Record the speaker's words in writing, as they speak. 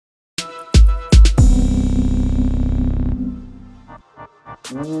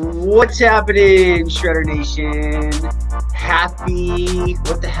What's happening, Shredder Nation? Happy,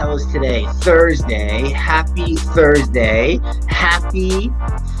 what the hell is today? Thursday. Happy Thursday. Happy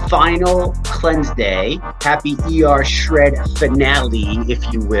final cleanse day. Happy ᴱᴿShred finale,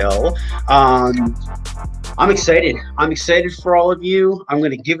 if you will. I'm excited. I'm excited for all of you. I'm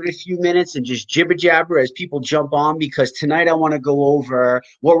going to give it a few minutes and just jibber jabber as people jump on, because tonight I want to go over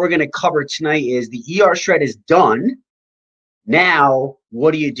what we're going to cover tonight. Is the ᴱᴿShred is done. Now,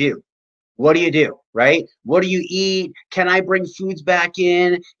 what do you do? What do you do, right? What do you eat? Can I bring foods back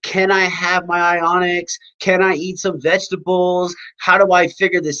in? Can I have my ionics? Can I eat some vegetables? How do I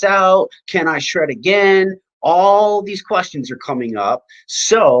figure this out? Can I shred again? All these questions are coming up.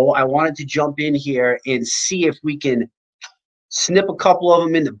 So I wanted to jump in here and see if we can snip a couple of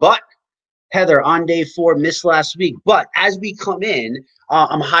them in the butt. Heather, on day 4, missed last week. But as we come in,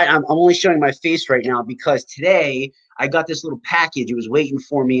 I'm only showing my face right now because today I got this little package. It was waiting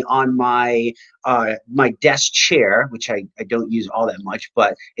for me on my my desk chair, which I don't use all that much,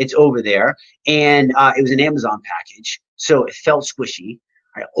 but it's over there. And it was an Amazon package, so it felt squishy.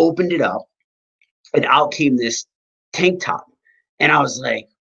 I opened it up, and out came this tank top. And I was like,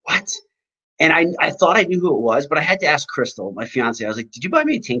 what? And I thought I knew who it was, but I had to ask Crystal, my fiance. I was like, did you buy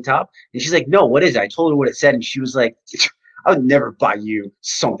me a tank top? And she's like, no, what is it? I told her what it said, and she was like, I would never buy you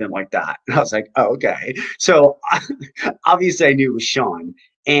something like that. And I was like, oh, okay. So obviously I knew it was Sean,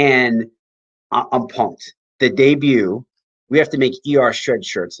 and I'm pumped. The debut, we have to make ᴱᴿShred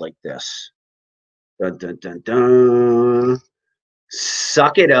shirts like this. Dun, dun, dun, dun.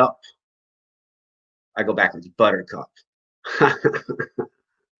 Suck it up. I go backwards. Buttercup.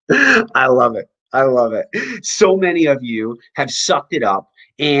 I love it. I love it. So many of you have sucked it up,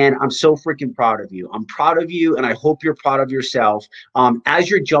 and I'm so freaking proud of you. I'm proud of you, and I hope you're proud of yourself. As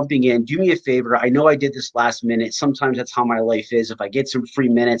you're jumping in, do me a favor. I know I did this last minute. Sometimes that's how my life is. If I get some free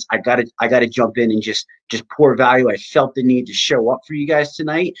minutes, I gotta jump in and just pour value. I felt the need to show up for you guys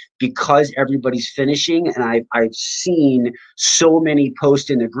tonight because everybody's finishing, and I've seen so many posts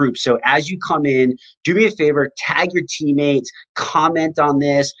in the group. So as you come in, do me a favor, tag your teammates, comment on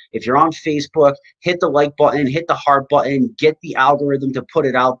this. If you're on Facebook, hit the like button, hit the heart button, get the algorithm to put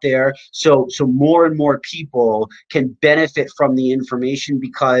it out there so more and more people can benefit from the information.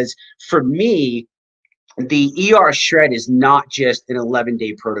 Because for me, the ᴱᴿShred is not just an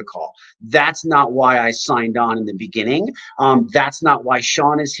 11-day protocol. That's not why I signed on in the beginning. That's not why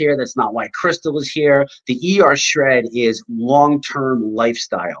Sean is here. That's not why Crystal is here. The ᴱᴿShred is long-term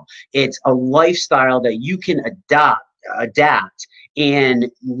lifestyle. It's a lifestyle that you can adapt and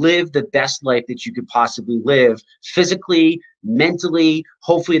live the best life that you could possibly live, physically, mentally.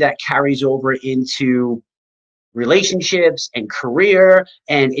 Hopefully that carries over into relationships and career,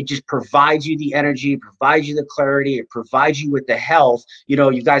 and it just provides you the energy, provides you the clarity, it provides you with the health. You know,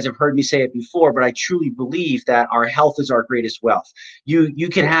 you guys have heard me say it before, but I truly believe that our health is our greatest wealth. You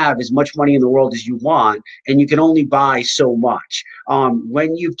can have as much money in the world as you want, and you can only buy so much.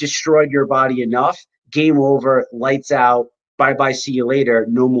 When you've destroyed your body enough, game over, lights out, bye-bye, see you later,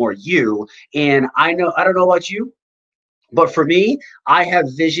 no more you. And I don't know about you, but for me, I have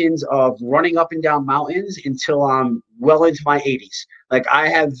visions of running up and down mountains until I'm well into my 80s. Like, I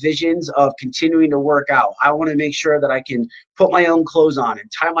have visions of continuing to work out. I want to make sure that I can put my own clothes on and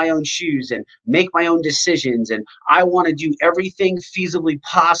tie my own shoes and make my own decisions. And I want to do everything feasibly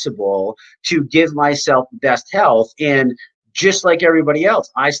possible to give myself the best health. And just like everybody else,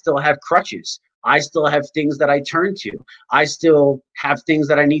 I still have crutches. I still have things that I turn to. I still have things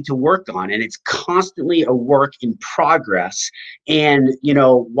that I need to work on, and it's constantly a work in progress. And, you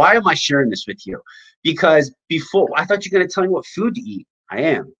know, why am I sharing this with you? Because before, I thought you were going to tell me what food to eat. I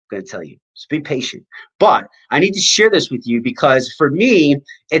am going to tell you. Just be patient. But I need to share this with you because for me,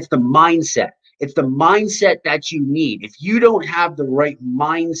 it's the mindset. It's the mindset that you need. If you don't have the right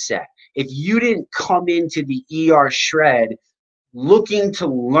mindset, if you didn't come into the ᴱᴿShred looking to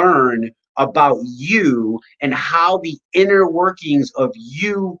learn about you and how the inner workings of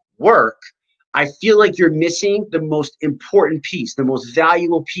you work, I feel like you're missing the most important piece, the most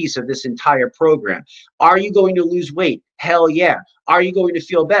valuable piece of this entire program. Are you going to lose weight? Hell yeah. Are you going to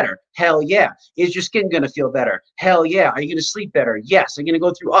feel better? Hell yeah. Is your skin going to feel better? Hell yeah. Are you going to sleep better? Yes. Are you going to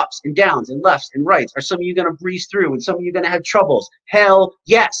go through ups and downs and lefts and rights? Are some of you going to breeze through and some of you going to have troubles? Hell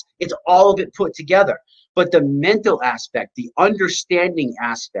yes. It's all of it put together. But the mental aspect, the understanding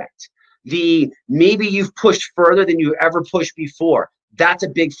aspect, maybe you've pushed further than you ever pushed before. That's a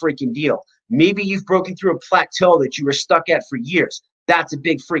big freaking deal. Maybe you've broken through a plateau that you were stuck at for years. That's a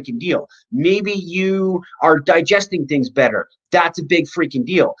big freaking deal. Maybe you are digesting things better. That's a big freaking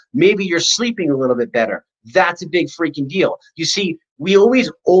deal. Maybe you're sleeping a little bit better. That's a big freaking deal. You see, we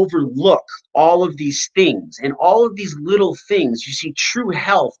always overlook all of these things and all of these little things. You see, true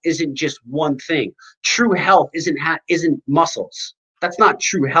health isn't just one thing. True health isn't muscles. That's not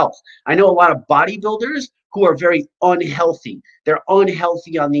true health. I know a lot of bodybuilders who are very unhealthy. They're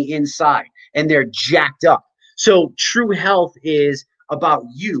unhealthy on the inside and they're jacked up. So true health is about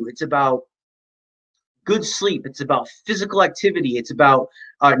you. It's about good sleep. It's about physical activity. It's about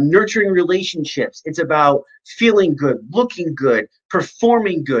nurturing relationships. It's about feeling good, looking good,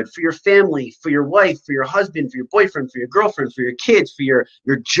 performing good for your family, for your wife, for your husband, for your boyfriend, for your girlfriend, for your kids, for your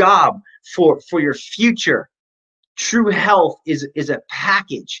job, for your future. True health is a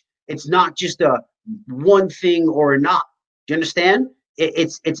package. It's not just a one thing or not. Do you understand?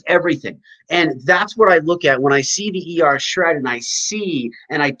 It's everything. And that's what I look at when I see the ᴱᴿShred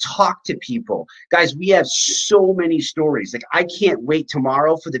and I talk to people. Guys, we have so many stories. Like, I can't wait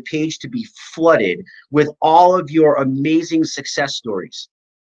tomorrow for the page to be flooded with all of your amazing success stories.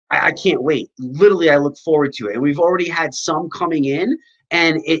 I can't wait. Literally, I look forward to it. And we've already had some coming in,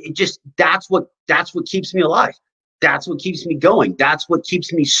 and it just, that's what keeps me alive. That's what keeps me going. That's what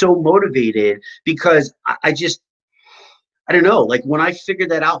keeps me so motivated, because I don't know, like when I figured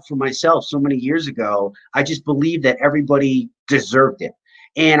that out for myself so many years ago, I just believed that everybody deserved it.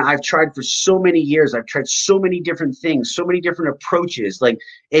 And I've tried for so many years. I've tried so many different things, so many different approaches. Like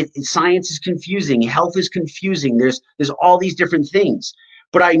science is confusing, health is confusing. There's all these different things.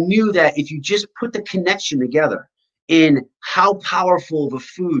 But I knew that if you just put the connection together in how powerful of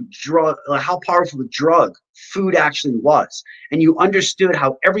how powerful a drug food actually was, and you understood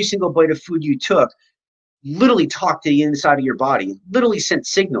how every single bite of food you took literally talked to the inside of your body, literally sent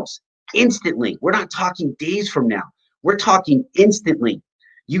signals instantly. We're not talking days from now. We're talking instantly.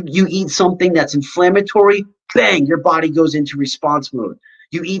 You eat something that's inflammatory, bang, your body goes into response mode.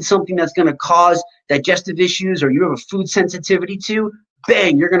 You eat something that's going to cause digestive issues, or you have a food sensitivity to,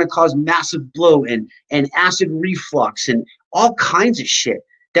 bang, you're going to cause massive bloat and acid reflux and all kinds of shit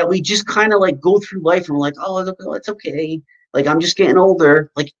that we just kind of like go through life and we're like, oh, it's okay. Like, I'm just getting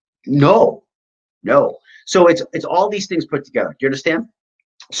older. Like, no. So it's all these things put together. Do you understand?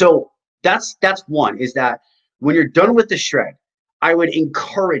 So that's one, is that when you're done with the shred, I would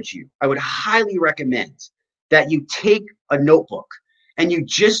encourage you, I would highly recommend that you take a notebook and you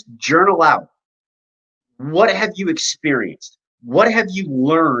just journal out, what have you experienced? What have you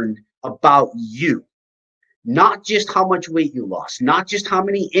learned about you? Not just how much weight you lost, not just how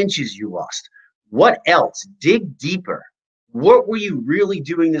many inches you lost. What else? Dig deeper. What were you really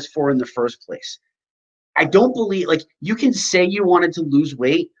doing this for in the first place? I don't believe, like, you can say you wanted to lose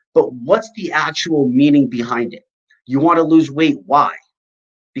weight, but what's the actual meaning behind it? You want to lose weight. Why?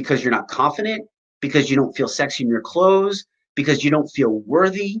 Because you're not confident, because you don't feel sexy in your clothes, because you don't feel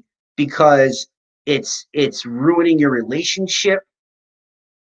worthy, because it's ruining your relationship.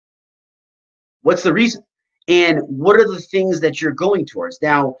 What's the reason? And what are the things that you're going towards?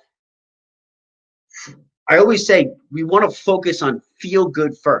 Now, I always say we want to focus on feel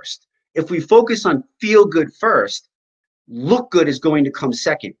good first. If we focus on feel good first, look good is going to come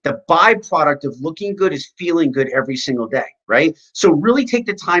second. The byproduct of looking good is feeling good every single day, right? So really take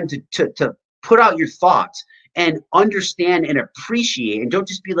the time to put out your thoughts and understand and appreciate, and don't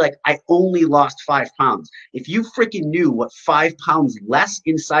just be like, I only lost 5 pounds. If you freaking knew what 5 pounds less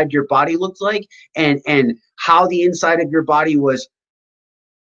inside your body looked like, and how the inside of your body was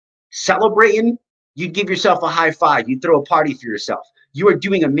celebrating, you'd give yourself a high five. You'd throw a party for yourself. You are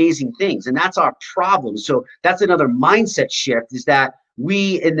doing amazing things, and that's our problem. So that's another mindset shift, is that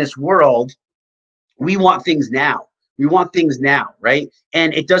we in this world, we want things now. We want things now, right?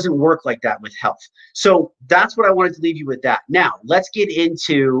 And it doesn't work like that with health. So that's what I wanted to leave you with that. Now, let's get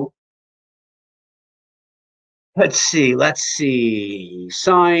into, let's see.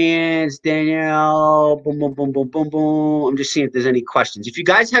 Science, Danielle, boom, boom, boom, boom, boom, boom. I'm just seeing if there's any questions. If you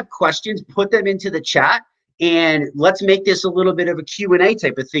guys have questions, put them into the chat. And let's make this a little bit of a Q&A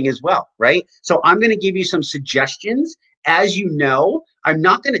type of thing as well, right? So I'm going to give you some suggestions. As you know, I'm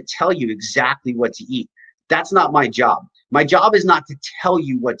not going to tell you exactly what to eat. That's not my job. My job is not to tell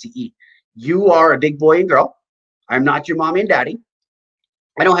you what to eat. You are a big boy and girl. I'm not your mommy and daddy.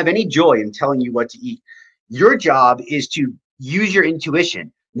 I don't have any joy in telling you what to eat. Your job is to use your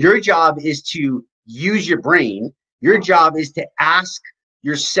intuition. Your job is to use your brain. Your job is to ask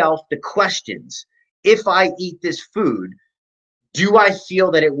yourself the questions. If I eat this food, do I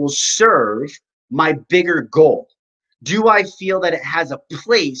feel that it will serve my bigger goal? Do I feel that it has a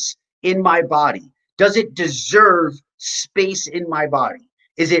place in my body? Does it deserve space in my body?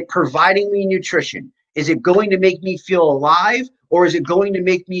 Is it providing me nutrition? Is it going to make me feel alive, or is it going to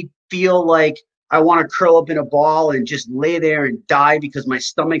make me feel like I want to curl up in a ball and just lay there and die because my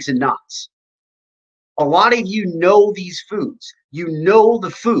stomach's in knots. A lot of you know these foods. You know the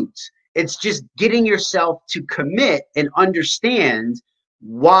foods. It's just getting yourself to commit and understand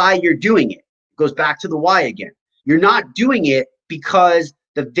why you're doing it. It goes back to the why again. You're not doing it because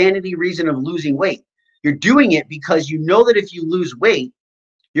the vanity reason of losing weight. You're doing it because you know that if you lose weight,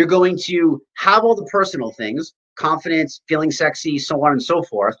 you're going to have all the personal things, confidence, feeling sexy, so on and so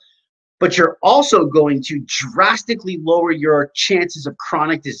forth, but you're also going to drastically lower your chances of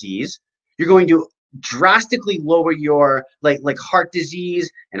chronic disease. You're going to drastically lower your like heart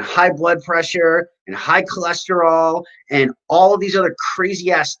disease and high blood pressure and high cholesterol and all of these other crazy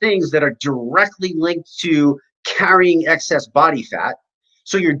ass things that are directly linked to carrying excess body fat.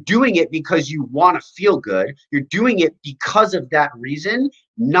 So you're doing it because you want to feel good. You're doing it because of that reason,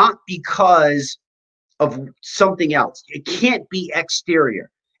 not because of something else. It can't be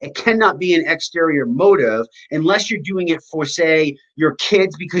exterior. It cannot be an exterior motive unless you're doing it for, say, your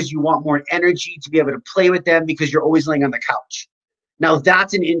kids because you want more energy to be able to play with them because you're always laying on the couch. Now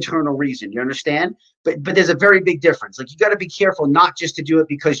that's an internal reason, you understand? But there's a very big difference. Like, you got to be careful not just to do it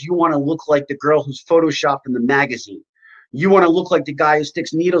because you want to look like the girl who's photoshopped in the magazine. You want to look like the guy who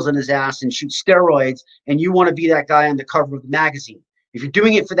sticks needles in his ass and shoots steroids, and you want to be that guy on the cover of the magazine. If you're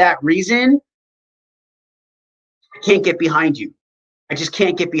doing it for that reason, I can't get behind you. I just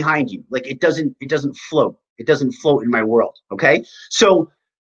can't get behind you. Like, it doesn't float. It doesn't float in my world, okay? So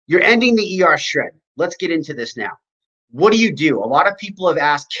you're ending the ᴱᴿShred. Let's get into this now. What do you do? A lot of people have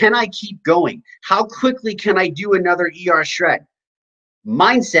asked, can I keep going? How quickly can I do another ᴱᴿShred?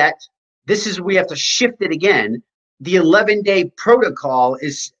 Mindset, this is where we have to shift it again. The 11-day protocol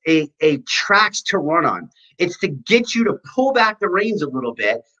is a tracks to run on. It's to get you to pull back the reins a little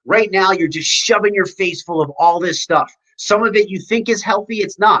bit. Right now, you're just shoving your face full of all this stuff. Some of it you think is healthy,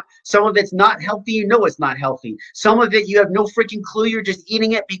 it's not. Some of it's not healthy, you know it's not healthy. Some of it you have no freaking clue, you're just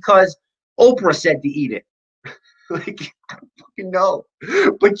eating it because Oprah said to eat it. Like, I don't fucking know.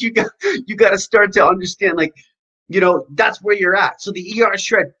 But you got to start to understand, like, you know, that's where you're at. So the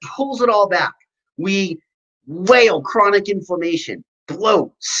ᴱᴿShred pulls it all back. We wail chronic inflammation,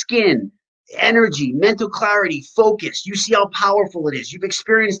 bloat, skin, energy, mental clarity, focus. You see how powerful it is. You've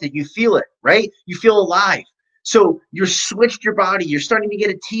experienced it. You feel it, right? You feel alive. So you're switched your body. You're starting to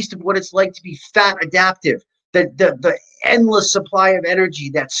get a taste of what it's like to be fat adaptive. The endless supply of energy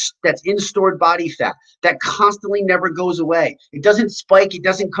that's in stored body fat that constantly never goes away. It doesn't spike. It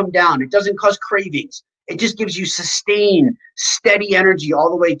doesn't come down. It doesn't cause cravings. It just gives you sustained, steady energy all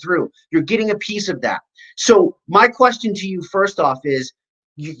the way through. You're getting a piece of that. So my question to you first off is,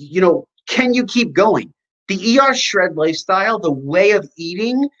 you know, can you keep going? The ᴱᴿShred lifestyle, the way of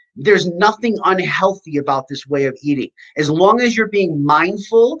eating, there's nothing unhealthy about this way of eating. As long as you're being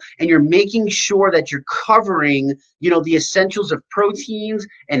mindful and you're making sure that you're covering, you know, the essentials of proteins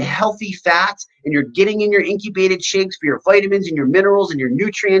and healthy fats, and you're getting in your incubated shakes for your vitamins and your minerals and your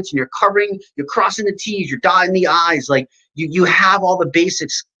nutrients, and you're covering, you're crossing the T's, you're dotting the I's, like you have all the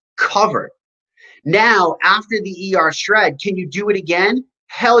basics covered. Now, after the ᴱᴿShred, can you do it again?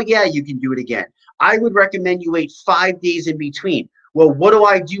 Hell yeah, you can do it again. I would recommend you wait 5 days in between. Well, what do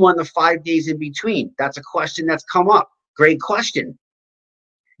I do on the 5 days in between? That's a question that's come up. Great question.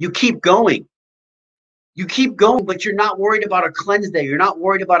 You keep going. You keep going, but you're not worried about a cleanse day. You're not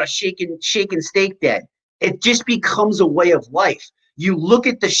worried about a shake and steak day. It just becomes a way of life. You look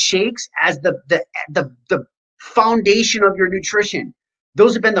at the shakes as the foundation of your nutrition.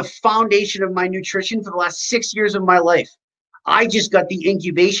 Those have been the foundation of my nutrition for the last 6 years of my life. I just got the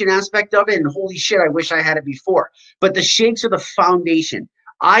incubation aspect of it, and holy shit, I wish I had it before. But the shakes are the foundation.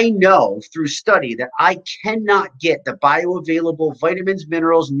 I know through study that I cannot get the bioavailable vitamins,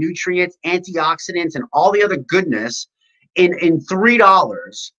 minerals, nutrients, antioxidants, and all the other goodness in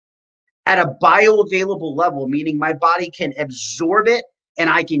 $3 at a bioavailable level, meaning my body can absorb it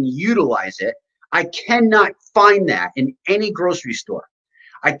and I can utilize it. I cannot find that in any grocery store.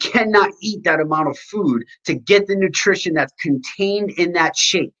 I cannot eat that amount of food to get the nutrition that's contained in that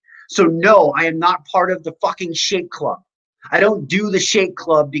shake. So no, I am not part of the fucking shake club. I don't do the shake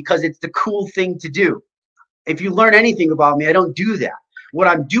club because it's the cool thing to do. If you learn anything about me, I don't do that. What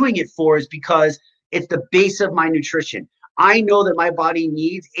I'm doing it for is because it's the base of my nutrition. I know that my body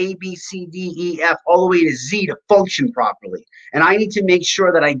needs A, B, C, D, E, F, all the way to Z to function properly. And I need to make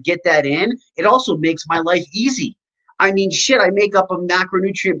sure that I get that in. It also makes my life easy. I mean, shit, I make up a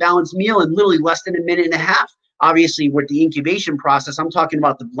macronutrient balanced meal in literally less than a minute and a half. Obviously, with the incubation process, I'm talking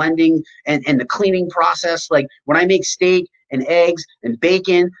about the blending and the cleaning process. Like when I make steak and eggs and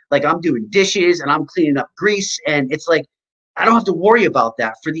bacon, like I'm doing dishes and I'm cleaning up grease. And it's like, I don't have to worry about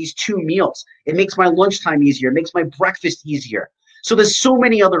that for these 2 meals. It makes my lunchtime easier. It makes my breakfast easier. So there's so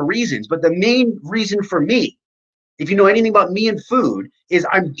many other reasons, but the main reason for me, if you know anything about me and food, is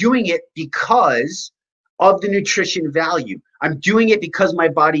I'm doing it because of the nutrition value. I'm doing it because my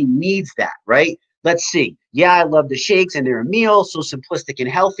body needs that, right? Let's see. Yeah, I love the shakes and they're a meal, so simplistic and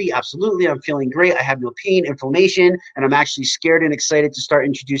healthy. Absolutely. I'm feeling great. I have no pain, inflammation, and I'm actually scared and excited to start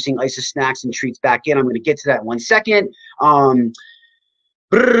introducing ISIS snacks and treats back in. I'm going to get to that in 1 second.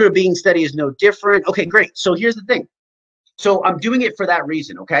 Being steady is no different. Okay, great. So here's the thing. So I'm doing it for that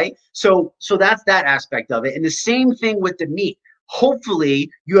reason, okay? So that's that aspect of it. And the same thing with the meat. Hopefully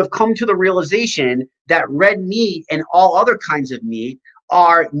you have come to the realization that red meat and all other kinds of meat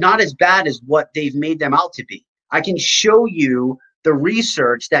are not as bad as what they've made them out to be. I can show you the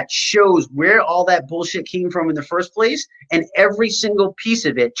research that shows where all that bullshit came from in the first place, and every single piece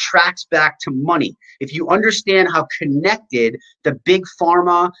of it tracks back to money. If you understand how connected the big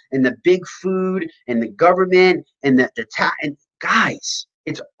pharma and the big food and the government and and guys,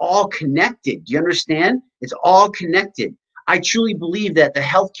 it's all connected. Do you understand? It's all connected. I truly believe that the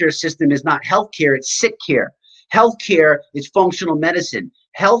healthcare system is not healthcare, it's sick care. Healthcare is functional medicine.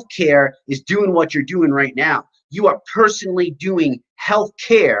 Healthcare is doing what you're doing right now. You are personally doing health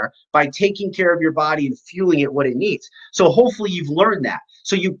care by taking care of your body and fueling it what it needs. So hopefully you've learned that.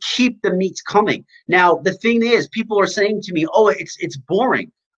 So you keep the meats coming. Now, the thing is, people are saying to me, oh, it's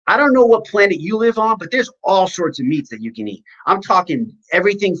boring. I don't know what planet you live on, but there's all sorts of meats that you can eat. I'm talking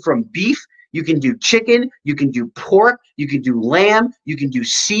everything from beef. You can do chicken, you can do pork, you can do lamb, you can do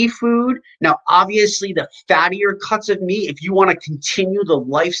seafood. Now, obviously, the fattier cuts of meat, if you want to continue the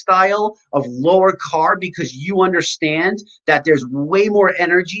lifestyle of lower carb because you understand that there's way more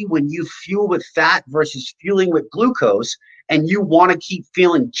energy when you fuel with fat versus fueling with glucose, and you want to keep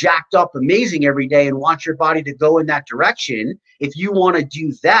feeling jacked up amazing every day and want your body to go in that direction, if you want to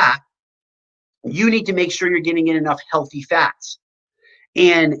do that, you need to make sure you're getting in enough healthy fats.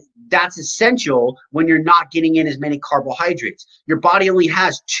 And that's essential when you're not getting in as many carbohydrates. Your body only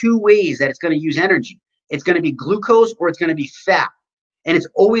has 2 ways that it's going to use energy. It's going to be glucose or it's going to be fat. And it's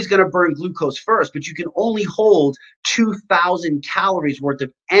always going to burn glucose first, but you can only hold 2,000 calories worth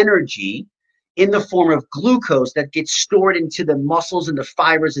of energy in the form of glucose that gets stored into the muscles and the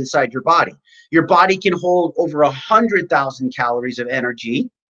fibers inside your body. Your body can hold over 100,000 calories of energy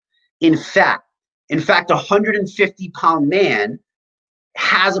in fat. In fact, a 150-pound man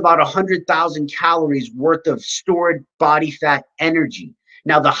has about 100,000 calories worth of stored body fat energy.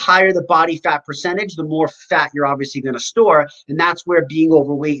 Now, the higher the body fat percentage, the more fat you're obviously going to store. And that's where being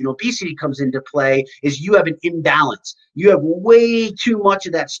overweight and obesity comes into play, is you have an imbalance. You have way too much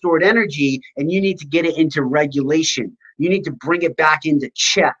of that stored energy, and you need to get it into regulation. You need to bring it back into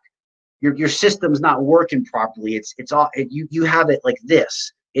check. Your system's not working properly. You have it like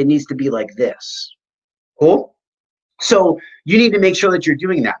this. It needs to be like this. Cool? So you need to make sure that you're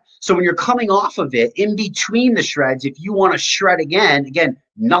doing that. So when you're coming off of it, in between the shreds, if you want to shred again,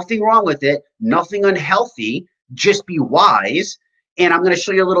 nothing wrong with it, nothing unhealthy, just be wise. And I'm going to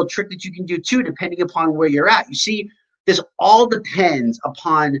show you a little trick that you can do too, depending upon where you're at. You see, this all depends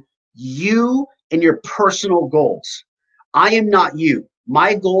upon you and your personal goals. I am not you.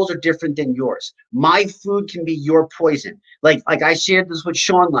 My goals are different than yours. My food can be your poison. Like I shared this with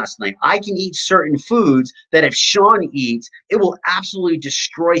Sean last night. I can eat certain foods that if Sean eats, it will absolutely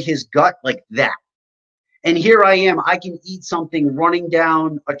destroy his gut like that. And here I am. I can eat something running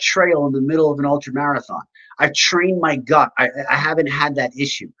down a trail in the middle of an ultra marathon. I've trained my gut. I haven't had that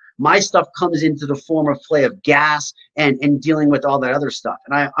issue. My stuff comes into the form of play of gas and dealing with all that other stuff.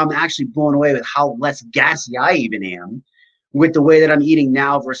 And I'm actually blown away with how less gassy I even am with the way that I'm eating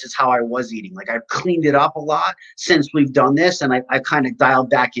now versus how I was eating. Like, I've cleaned it up a lot since we've done this, and I kind of dialed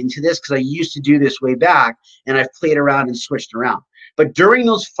back into this because I used to do this way back, and I've played around and switched around. But during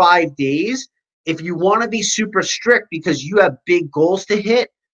those 5 days, if you want to be super strict because you have big goals to hit,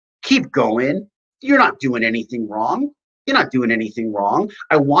 keep going. You're not doing anything wrong. You're not doing anything wrong.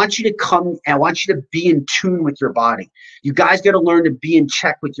 I want you to come, and I want you to be in tune with your body. You guys got to learn to be in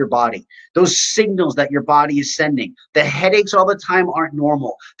check with your body. Those signals that your body is sending. The headaches all the time aren't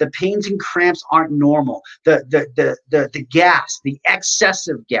normal. The pains and cramps aren't normal. The gas, the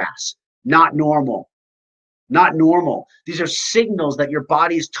excessive gas, not normal. Not normal. These are signals that your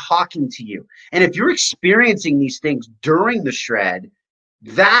body is talking to you. And if you're experiencing these things during the shred,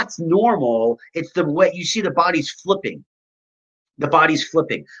 that's normal. It's the way you see the body's flipping. The body's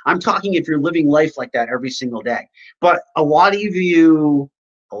flipping. I'm talking if you're living life like that every single day. But a lot of you,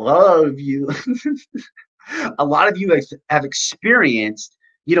 a lot of you have experienced,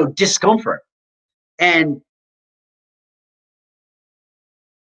 discomfort. And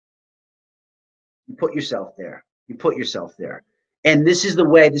You put yourself there. You put yourself there. And this is the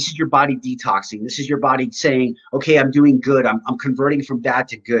way, this is your body detoxing. This is your body saying, okay, I'm doing good. I'm converting from bad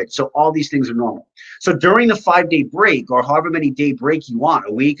to good. So all these things are normal. So during the 5-day break, or however many day break you want,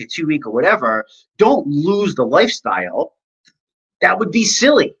 a week, a 2-week, or whatever, don't lose the lifestyle. That would be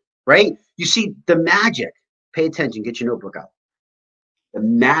silly, right? You see, the magic, pay attention, get your notebook out. The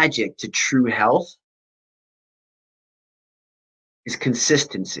magic to true health is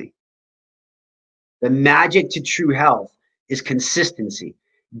consistency. The magic to true health is consistency,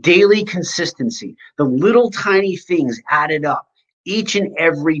 daily consistency. The little tiny things added up each and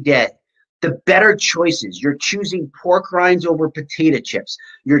every day. The better choices. You're choosing pork rinds over potato chips.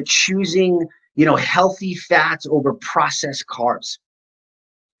 You're choosing, healthy fats over processed carbs.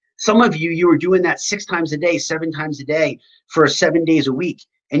 Some of you were doing that 6 times a day, 7 times a day for 7 days a week,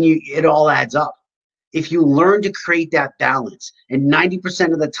 and it all adds up. If you learn to create that balance, and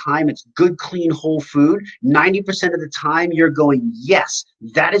 90% of the time it's good, clean, whole food, 90% of the time you're going, yes,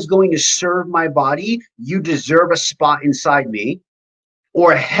 that is going to serve my body. You deserve a spot inside me,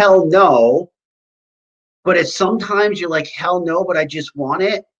 or hell no. But if sometimes you're like, hell no, but I just want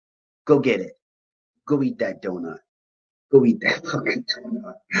it, go get it. Go eat that donut. Go eat that fucking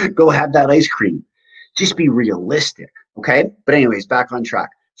donut. Go have that ice cream. Just be realistic, okay? But anyways, back on track.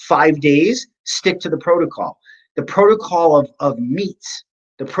 5 days, stick to the protocol. The protocol of meats,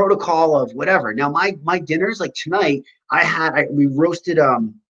 the protocol of whatever. Now my dinners, like tonight, we roasted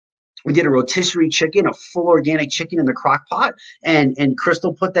we did a rotisserie chicken, a full organic chicken in the crock pot, and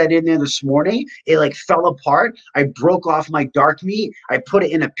Crystal put that in there this morning. It like fell apart. I broke off my dark meat. I put it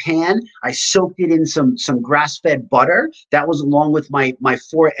in a pan. I soaked it in some grass-fed butter. That was along with my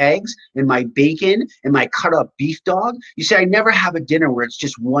 4 eggs and my bacon and my cut up beef dog. You see, I never have a dinner where it's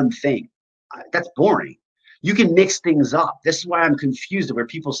just one thing. That's boring. You can mix things up. This is why I'm confused where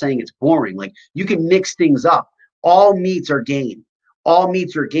people saying it's boring. Like, you can mix things up. All meats are game. All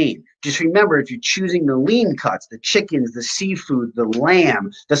meats are game. Just remember, if you're choosing the lean cuts, the chickens, the seafood, the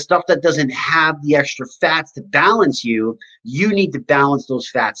lamb, the stuff that doesn't have the extra fats to balance you, you need to balance those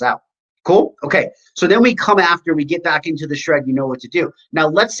fats out. Cool? Okay. So then we get back into the shred, you know what to do. Now,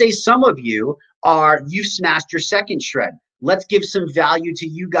 let's say some of you you've smashed your second shred. Let's give some value to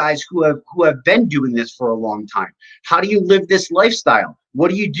you guys who have been doing this for a long time. How do you live this lifestyle?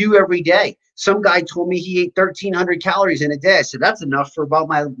 What do you do every day? Some guy told me he ate 1,300 calories in a day. I said, that's enough for about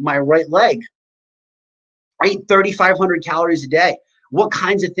my right leg. I eat 3,500 calories a day. What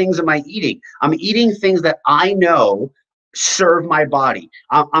kinds of things am I eating? I'm eating things that I know serve my body.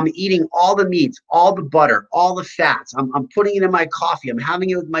 I'm eating all the meats, all the butter, all the fats. I'm putting it in my coffee. I'm having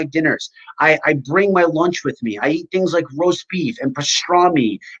it with my dinners. I bring my lunch with me. I eat things like roast beef and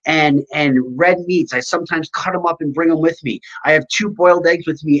pastrami and red meats. I sometimes cut them up and bring them with me. I have 2 boiled eggs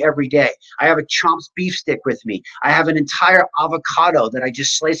with me every day. I have a chomped beef stick with me. I have an entire avocado that I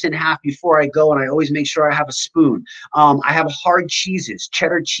just slice in half before I go, and I always make sure I have a spoon. I have hard cheeses,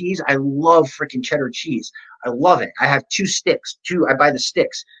 cheddar cheese. I love freaking cheddar cheese. I love it. I have 2 sticks. I buy the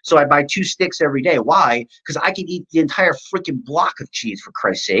sticks. So I buy 2 sticks every day. Why? Because I can eat the entire freaking block of cheese, for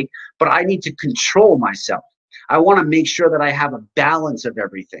Christ's sake, but I need to control myself. I want to make sure that I have a balance of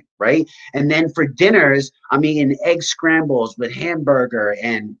everything, right? And then for dinners, I'm eating egg scrambles with hamburger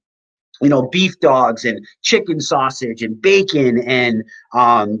and beef dogs and chicken sausage and bacon and,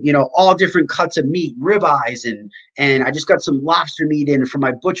 all different cuts of meat, ribeyes, and I just got some lobster meat in from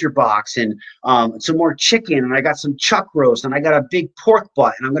my butcher box and some more chicken, and I got some chuck roast, and I got a big pork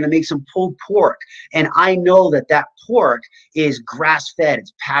butt, and I'm going to make some pulled pork. And I know that pork is grass-fed,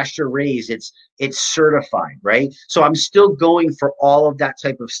 it's pasture-raised, it's certified, right? So I'm still going for all of that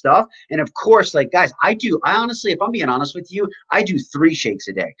type of stuff. And of course, like, guys, I honestly, if I'm being honest with you, I do 3 shakes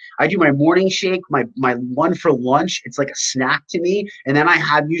a day. I do my morning shake, my one for lunch. It's like a snack to me. And then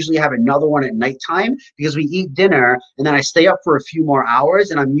I usually have another one at nighttime because we eat dinner and then I stay up for a few more hours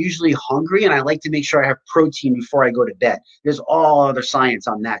and I'm usually hungry and I like to make sure I have protein before I go to bed. There's all other science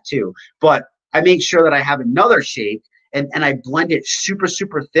on that too. But I make sure that I have another shake and I blend it super,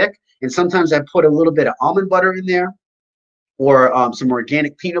 super thick. And sometimes I put a little bit of almond butter in there or some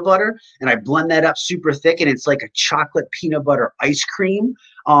organic peanut butter, and I blend that up super thick, and it's like a chocolate peanut butter ice cream.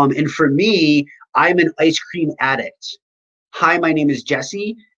 And for me, I'm an ice cream addict. Hi, my name is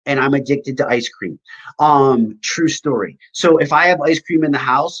Jesse, and I'm addicted to ice cream. True story. So if I have ice cream in the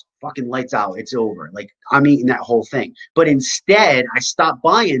house, fucking lights out, it's over. Like, I'm eating that whole thing. But instead, I stop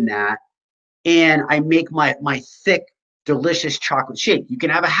buying that, and I make my thick, delicious chocolate shake. You can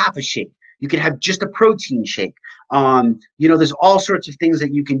have a half a shake. You can have just a protein shake. There's all sorts of things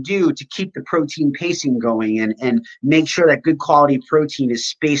that you can do to keep the protein pacing going and make sure that good quality protein is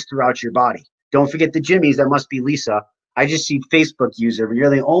spaced throughout your body. Don't forget the Jimmy's. That must be Lisa. I just see Facebook user, but you're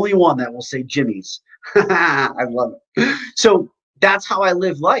the only one that will say Jimmy's. I love it. So that's how I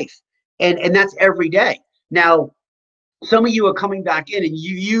live life. And that's every day. Now, some of you are coming back in and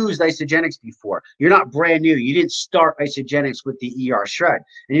you used Isogenics before. You're not brand new. You didn't start Isogenics with the ᴱᴿShred.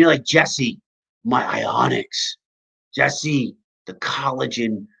 And you're like, Jesse, my ionics. Jesse, the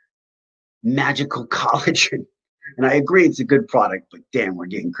collagen, magical collagen. And I agree it's a good product, but damn, we're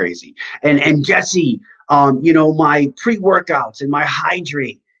getting crazy. And Jesse, you know, my pre-workouts and my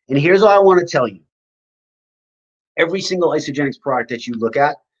hydrate. And here's what I want to tell you. Every single Isogenics product that you look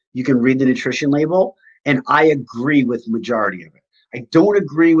at, you can read the nutrition label, and I agree with the majority of it. I don't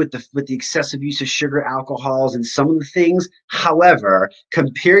agree with the excessive use of sugar, alcohols, and some of the things. However,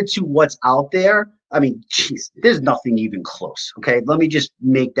 compared to what's out there, I mean, geez, there's nothing even close. Okay, let me just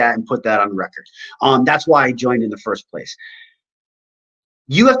make that and put that on record. That's why I joined in the first place.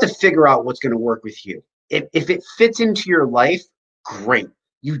 You have to figure out what's going to work with you. If it fits into your life, great.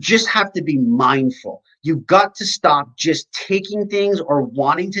 You just have to be mindful. You've got to stop just taking things or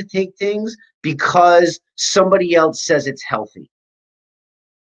wanting to take things because somebody else says it's healthy.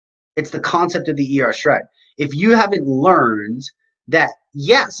 It's the concept of the ᴱᴿShred. If you haven't learned that,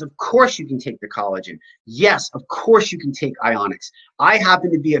 yes, of course you can take the collagen. Yes, of course you can take ionics. I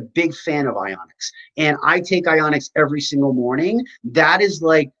happen to be a big fan of ionics, and I take ionics every single morning. That is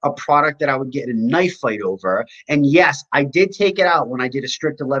like a product that I would get in a knife fight over. And yes, I did take it out when I did a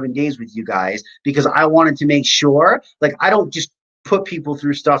strict 11 days with you guys because I wanted to make sure, like, I don't just put people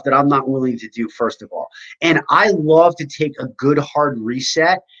through stuff that I'm not willing to do, first of all. And I love to take a good hard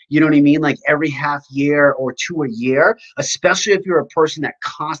reset, you know what I mean? Like every half year or 2 a year, especially if you're a person that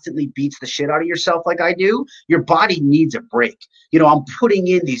constantly beats the shit out of yourself like I do. Your body needs a break. You know, I'm putting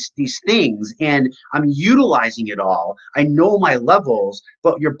in these things and I'm utilizing it all. I know my levels,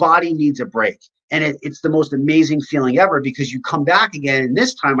 but your body needs a break. And it's the most amazing feeling ever because you come back again. And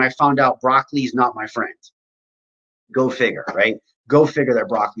this time I found out broccoli is not my friend. Go figure, right? Go figure that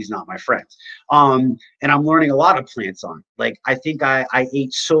broccoli is not my friend. And I'm learning a lot of plants on. Like, I think I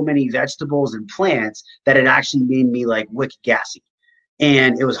ate so many vegetables and plants that it actually made me like wicked gassy.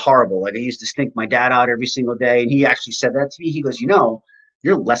 And it was horrible. Like, I used to stink my dad out every single day. And he actually said that to me. He goes, you know,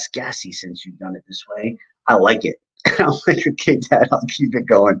 you're less gassy since you've done it this way. I like it. And I'm like, okay, Dad, I'll keep it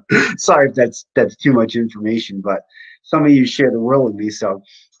going. Sorry if that's too much information, but some of you share the world with me. So,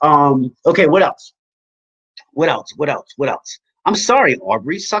 okay, what else? What else? What else? What else? I'm sorry,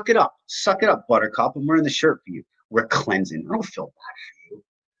 Aubrey. Suck it up. Suck it up, Buttercup. I'm wearing the shirt for you. We're cleansing. I don't feel bad for you.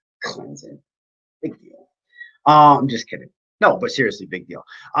 Cleansing. Big deal. I'm just kidding. No, but seriously, big deal.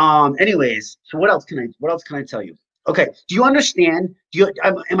 Anyways, so what else can I tell you? Okay. Do you understand?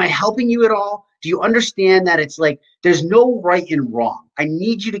 Am I helping you at all? Do you understand that it's like there's no right and wrong? I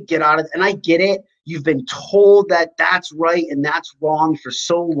need you to get out of it. And I get it. You've been told that that's right and that's wrong for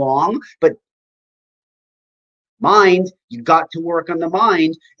so long, but mind, you got to work on the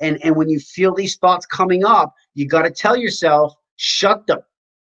mind. And when you feel these thoughts coming up, you got to tell yourself, shut up.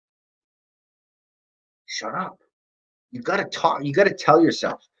 You got to talk. You got to tell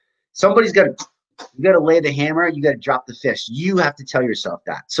yourself. Somebody's got to, you got to lay the hammer. You got to drop the fist. You have to tell yourself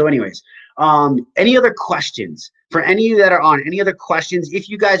that. So anyways, any other questions for any of you that are on? Any other questions? If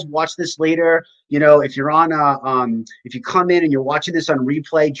you guys watch this later, you know, if you're on, if you come in and you're watching this on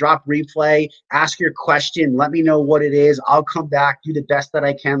replay, drop replay, ask your question, let me know what it is. I'll come back, do the best that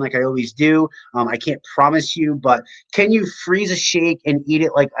I can, like I always do. I can't promise you, but can you freeze a shake and eat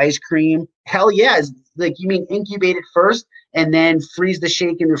it like ice cream? Hell yes. Like, you mean incubate it first and then freeze the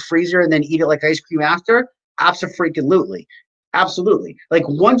shake in the freezer and then eat it like ice cream after? Absolutely. Absolutely. Like,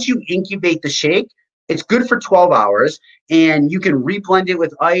 once you incubate the shake, it's good for 12 hours and you can reblend it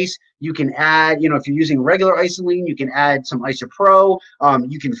with ice. You can add, you know, if you're using regular isoline, you can add some isopro.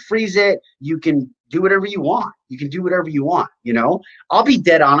 You can freeze it. You can do whatever you want. You can do whatever you want, you know. I'll be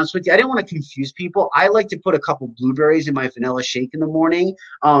dead honest with you. I didn't want to confuse people. I like to put a couple blueberries in my vanilla shake in the morning.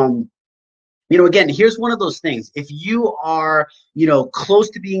 You know, again, here's one of those things. If you are, you know, close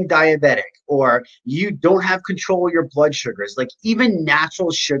to being diabetic or you don't have control of your blood sugars, like even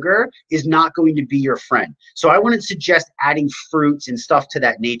natural sugar is not going to be your friend. So I wouldn't suggest adding fruits and stuff to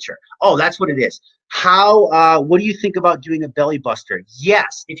that nature. Oh, that's what it is. What do you think about doing a belly buster?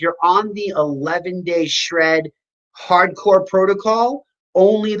 Yes, if you're on the 11-day shred hardcore protocol,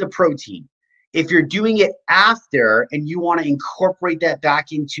 only the protein. If you're doing it after and you want to incorporate that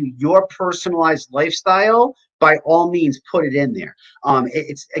back into your personalized lifestyle, by all means put it in there.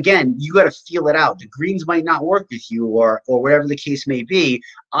 It's again, you got to feel it out. The greens might not work with you, or whatever the case may be.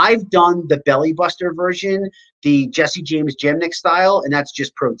 I've done the belly buster version, the Jesse James Jamnik style, and that's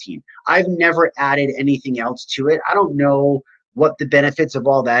just protein. I've never added anything else to it. I don't know what the benefits of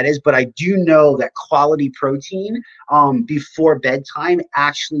all that is, but I do know that quality protein before bedtime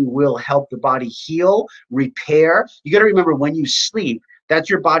actually will help the body heal, repair. You got to remember, when you sleep, that's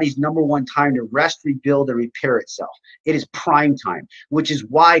your body's #1 time to rest, rebuild, and repair itself. It is prime time, which is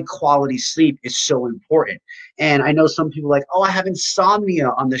why quality sleep is so important. And I know some people are like, oh, I have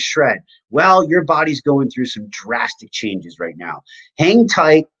insomnia on the shred. Well, your body's going through some drastic changes right now. Hang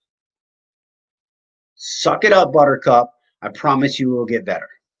tight. Suck it up, Buttercup. I promise you it will get better.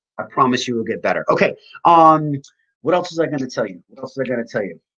 I promise you it will get better. Okay. What else was I going to tell you? What else was I going to tell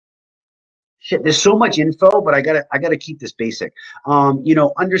you? Shit, there's so much info, but I gotta keep this basic. You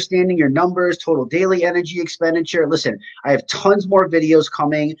know, understanding your numbers, total daily energy expenditure. Listen, I have tons more videos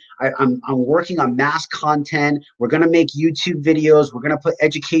coming. I'm working on mass content. We're gonna make YouTube videos. We're gonna put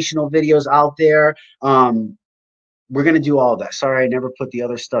educational videos out there. We're gonna do all of that. Sorry, I never put the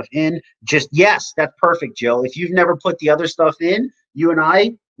other stuff in. Just yes, that's perfect, Jill. If you've never put the other stuff in, you and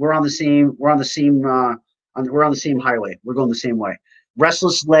I, we're on the same highway. We're going the same way.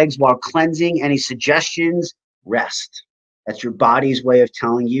 Restless legs while cleansing. Any suggestions? Rest. That's your body's way of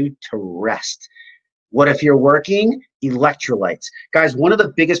telling you to rest. What if you're working? Electrolytes. Guys, one of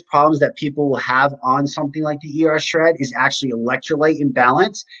the biggest problems that people will have on something like the ᴱᴿShred is actually electrolyte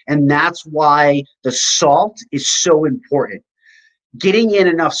imbalance, and that's why the salt is so important. Getting in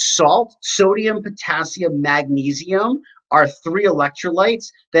enough salt, sodium, potassium, magnesium are 3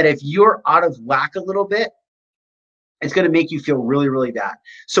 electrolytes that if you're out of whack a little bit, it's going to make you feel really, really bad.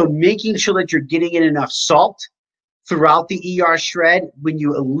 So making sure that you're getting in enough salt throughout the ᴱᴿShred, when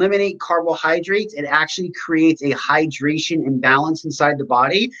you eliminate carbohydrates, it actually creates a hydration imbalance inside the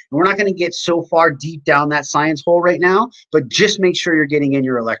body. And we're not going to get so far deep down that science hole right now, but just make sure you're getting in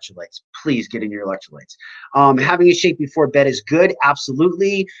your electrolytes. Please get in your electrolytes. Having a shake before bed is good.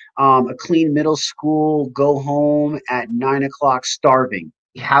 Absolutely. A clean middle school, go home at 9 o'clock starving.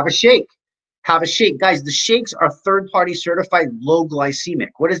 Have a shake. Have a shake. Guys, the shakes are third-party certified low glycemic.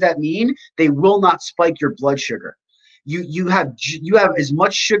 What does that mean? They will not spike your blood sugar. You have as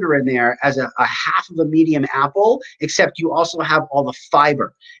much sugar in there as a half of a medium apple, except you also have all the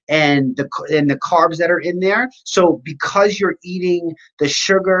fiber and the carbs that are in there. So because you're eating the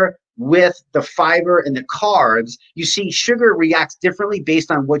sugar with the fiber and the carbs, you see sugar reacts differently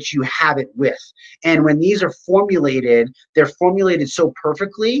based on what you have it with. And when these are formulated, they're formulated so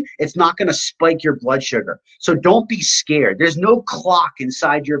perfectly, it's not going to spike your blood sugar. So don't be scared. There's no clock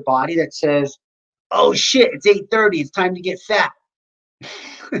inside your body that says, oh shit, it's 8:30, it's time to get fat.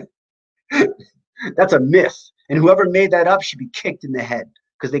 That's a myth. And whoever made that up should be kicked in the head,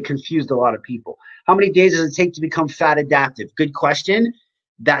 because they confused a lot of people. How many days does it take to become fat adaptive? Good question.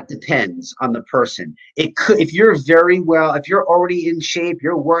 That depends on the person. It could, if you're if you're already in shape,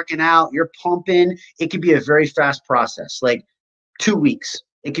 you're working out, you're pumping, it could be a very fast process, like 2 weeks.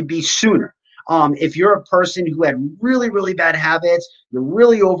 It could be sooner. If you're a person who had really, really bad habits, you're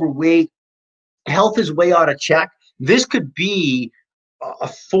really overweight, health is way out of check, this could be a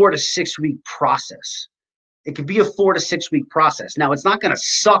 4 to 6 week process. It could be a 4 to 6 week process. Now, it's not going to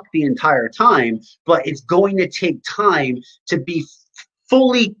suck the entire time, but it's going to take time to be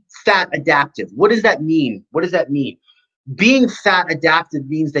fully fat adaptive. What does that mean? What does that mean? Being fat adaptive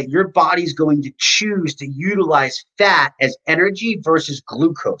means that your body's going to choose to utilize fat as energy versus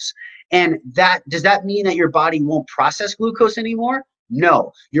glucose. And does that mean that your body won't process glucose anymore?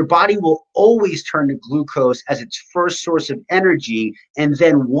 No, your body will always turn to glucose as its first source of energy. And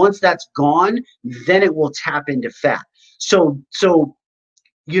then once that's gone, then it will tap into fat. So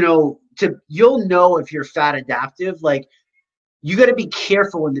you know, you'll know if you're fat adaptive. Like, you got to be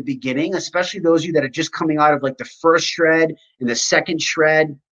careful in the beginning, especially those of you that are just coming out of like the first shred and the second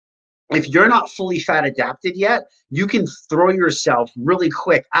shred. If you're not fully fat adapted yet, you can throw yourself really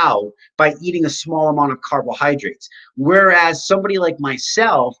quick out by eating a small amount of carbohydrates. Whereas somebody like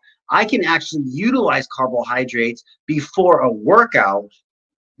myself, I can actually utilize carbohydrates before a workout,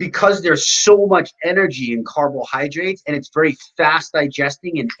 because there's so much energy in carbohydrates, and it's very fast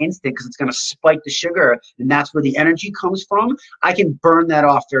digesting and instant because it's going to spike the sugar, and that's where the energy comes from. I can burn that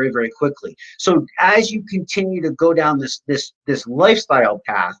off very, very quickly. So as you continue to go down this lifestyle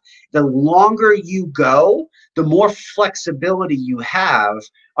path, the longer you go, the more flexibility you have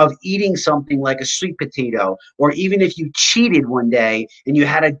of eating something like a sweet potato, or even if you cheated one day and you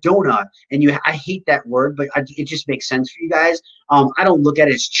had a donut and I hate that word, but it just makes sense for you guys. I don't look at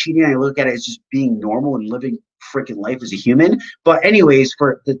it as cheating. I look at it as just being normal and living freaking life as a human. But anyways,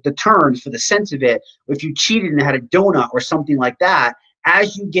 for the terms, for the sense of it, if you cheated and had a donut or something like that,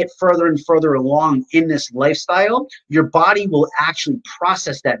 as you get further and further along in this lifestyle, your body will actually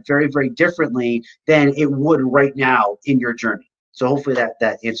process that very, very differently than it would right now in your journey. So hopefully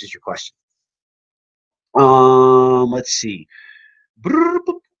that answers your question. Let's see.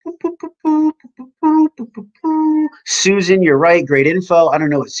 Susan, you're right. Great info. I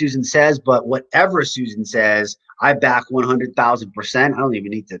don't know what Susan says, but whatever Susan says, I back 100,000%. I don't even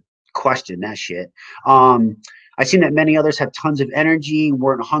need to question that shit. I've seen that many others have tons of energy,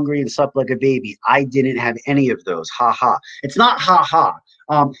 weren't hungry, and slept like a baby. I didn't have any of those. Ha ha. It's not ha ha.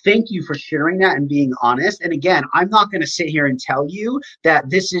 Thank you for sharing that and being honest. And again, I'm not going to sit here and tell you that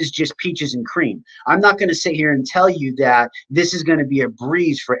this is just peaches and cream. I'm not going to sit here and tell you that this is going to be a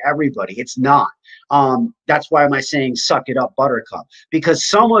breeze for everybody. It's not. That's why am I saying suck it up, buttercup? Because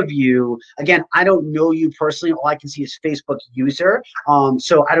some of you, again, I don't know you personally. All I can see is Facebook user.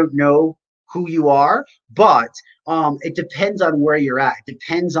 So I don't know who you are, but it depends on where you're at. It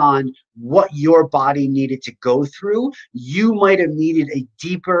depends on what your body needed to go through. You might have needed a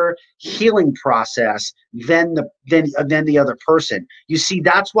deeper healing process than the other person. You see,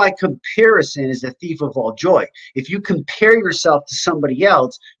 that's why comparison is the thief of all joy. If you compare yourself to somebody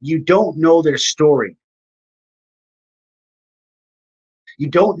else, you don't know their story. You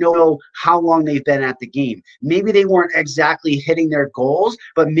don't know how long they've been at the game. Maybe they weren't exactly hitting their goals,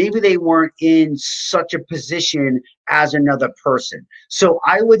 but maybe they weren't in such a position as another person. So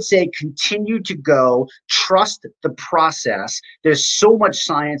I would say continue to go, trust the process. There's so much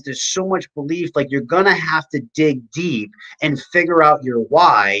science, there's so much belief, like you're gonna have to dig deep and figure out your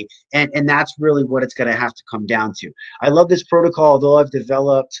why, and that's really what it's gonna have to come down to. I love this protocol, although I've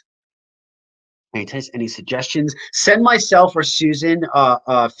developed any suggestions, send myself or Susan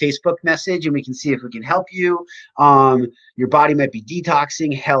a Facebook message and we can see if we can help you. Your body might be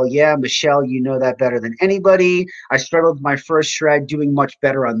detoxing. Hell yeah. Michelle, you know that better than anybody. I struggled with my first shred, doing much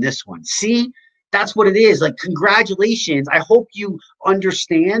better on this one. See, that's what it is. Like, congratulations. I hope you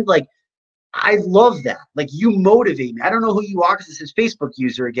understand. Like, I love that. Like, you motivate me. I don't know who you are because this is Facebook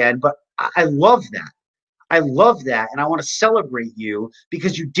user again, but I love that. I love that. And I want to celebrate you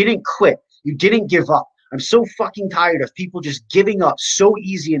because you didn't quit. You didn't give up. I'm so fucking tired of people just giving up so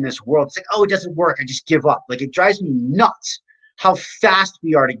easy in this world. It's like, oh, it doesn't work. I just give up. Like, it drives me nuts how fast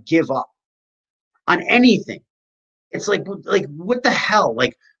we are to give up on anything. It's like what the hell?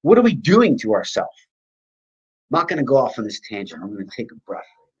 Like, what are we doing to ourselves? I'm not going to go off on this tangent. I'm going to take a breath.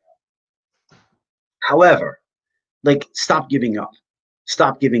 However, like, stop giving up.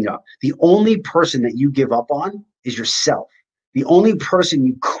 Stop giving up. The only person that you give up on is yourself. The only person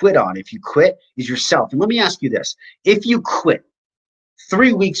you quit on, if you quit, is yourself. And let me ask you this. If you quit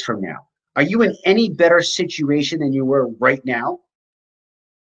 3 weeks from now, are you in any better situation than you were right now?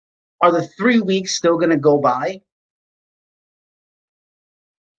 Are the 3 weeks still going to go by?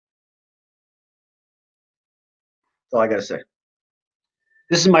 That's all I got to say.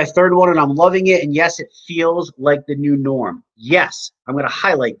 This is my third one, and I'm loving it. And yes, it feels like the new norm. Yes, I'm going to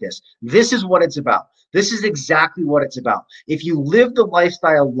highlight this. This is what it's about. This is exactly what it's about. If you live the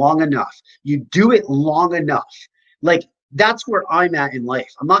lifestyle long enough, you do it long enough, like, that's where I'm at in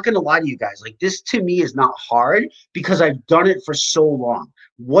life. I'm not going to lie to you guys. Like, this to me is not hard because I've done it for so long.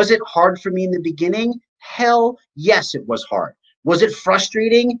 Was it hard for me in the beginning? Hell yes, it was hard. Was it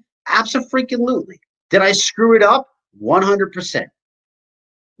frustrating? Absolutely. Did I screw it up? 100%.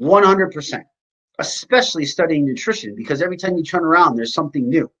 100%. Especially studying nutrition, because every time you turn around, there's something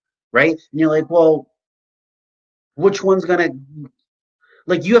new, right? And you're like, well, which one's gonna,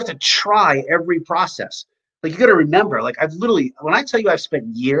 like, you have to try every process. Like, you got to remember, like, I've literally, when I tell you I've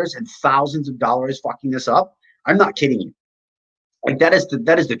spent years and thousands of dollars fucking this up, I'm not kidding you. Like, that is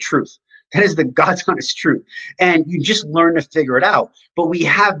the truth. That is the God's honest truth. And you just learn to figure it out. But we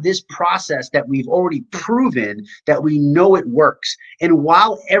have this process that we've already proven that we know it works. And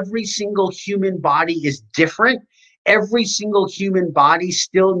while every single human body is different, every single human body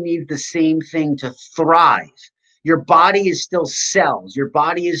still needs the same thing to thrive. Your body is still cells. Your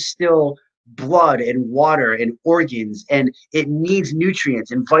body is still blood and water and organs, and it needs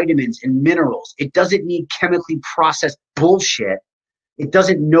nutrients and vitamins and minerals. It doesn't need chemically processed bullshit it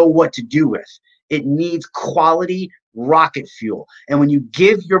doesn't know what to do with. It needs quality rocket fuel. And when you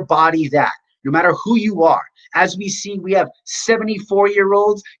give your body that, no matter who you are, as we see, we have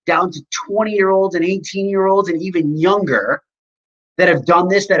 74-year-olds down to 20-year-olds and 18-year-olds and even younger that have done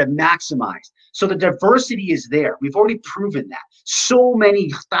this, that have maximized. So the diversity is there. We've already proven that. So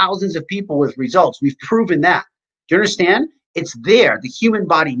many thousands of people with results. We've proven that. Do you understand? It's there. The human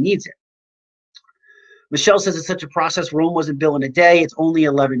body needs it. Michelle says it's such a process. Rome wasn't built in a day. It's only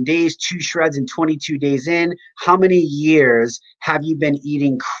 11 days, 2 shreds and 22 days in. How many years have you been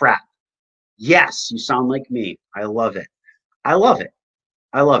eating crap? Yes, you sound like me. I love it. I love it.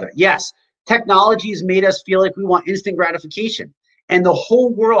 I love it. Yes, technology has made us feel like we want instant gratification. And the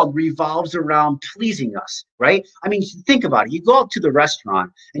whole world revolves around pleasing us, right? I mean, think about it. You go out to the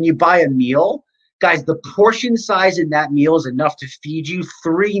restaurant and you buy a meal. Guys, the portion size in that meal is enough to feed you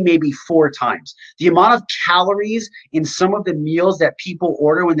 3, maybe 4 times. The amount of calories in some of the meals that people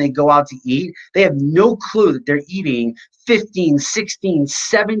order when they go out to eat, they have no clue that they're eating 15, 16,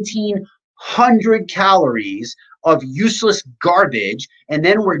 1,700 calories of useless garbage, and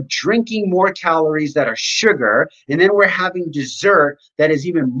then we're drinking more calories that are sugar, and then we're having dessert that is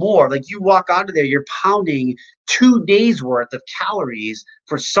even more. Like, you walk out of there, you're pounding 2 days worth of calories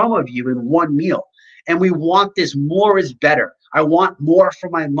for some of you in one meal. And we want this more is better. I want more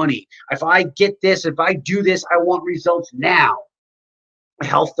for my money. If I get this, if I do this, I want results now.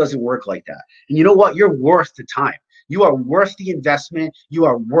 Health doesn't work like that. And you know what? You're worth the time. You are worth the investment. You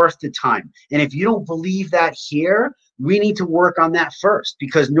are worth the time. And if you don't believe that here, we need to work on that first,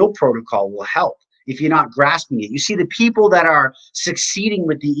 because no protocol will help if you're not grasping it. You see, the people that are succeeding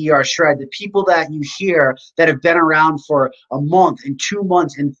with the ᴱᴿShred, the people that you hear that have been around for a month and 2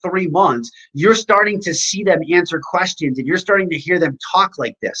 months and 3 months, you're starting to see them answer questions, and you're starting to hear them talk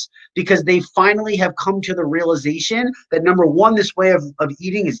like this because they finally have come to the realization that, number one, this way of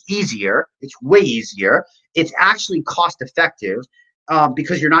eating is easier. It's way easier. It's actually cost effective.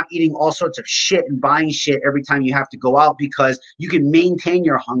 Because you're not eating all sorts of shit and buying shit every time you have to go out, because you can maintain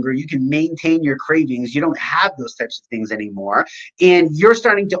your hunger, you can maintain your cravings. You don't have those types of things anymore. And you're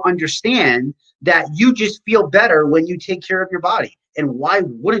starting to understand that you just feel better when you take care of your body. And why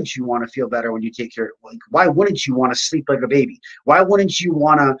wouldn't you want to feel better when you take care of it? Like, why wouldn't you want to sleep like a baby? Why wouldn't you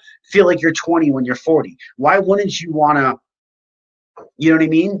want to feel like you're 20 when you're 40? Why wouldn't you want to, you know what I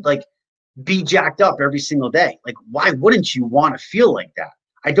mean? Like, be jacked up every single day. Like, why wouldn't you want to feel like that?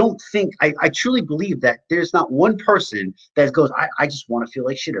 I truly believe that there's not one person that goes, I just want to feel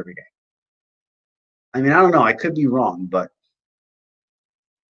like shit every day. I mean, I don't know. I could be wrong, but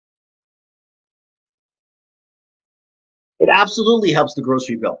it absolutely helps the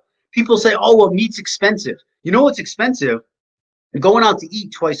grocery bill. People say, oh, well, meat's expensive. You know what's expensive? Going out to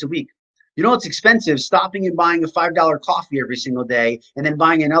eat twice a week. You know what's expensive? Stopping and buying a $5 coffee every single day and then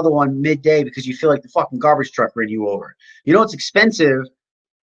buying another one midday because you feel like the fucking garbage truck ran you over. You know what's expensive?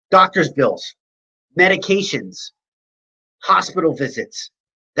 Doctor's bills, medications, hospital visits.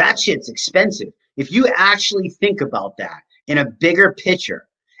 That shit's expensive. If you actually think about that in a bigger picture,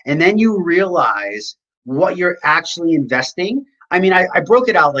 and then you realize what you're actually investing. I mean, I broke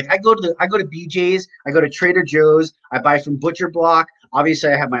it out. Like, I go to BJ's, I go to Trader Joe's, I buy from Butcher Block.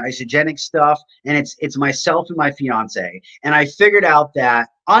 Obviously, I have my isogenic stuff, and it's myself and my fiance. And I figured out that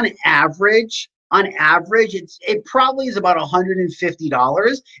on average, it probably is about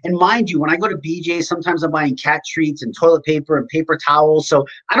 $150. And mind you, when I go to BJ's, sometimes I'm buying cat treats and toilet paper and paper towels. So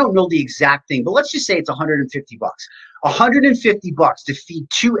I don't know the exact thing, but let's just say it's $150. $150 to feed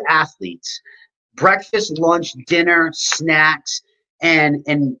 2 athletes, breakfast, lunch, dinner, snacks, and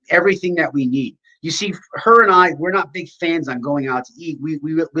everything that we need. You see, her and I, we're not big fans on going out to eat. We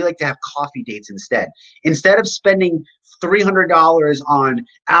like to have coffee dates instead. Instead of spending $300 on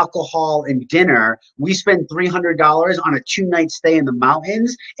alcohol and dinner, we spend $300 on a 2-night stay in the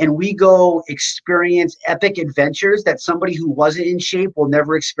mountains, and we go experience epic adventures that somebody who wasn't in shape will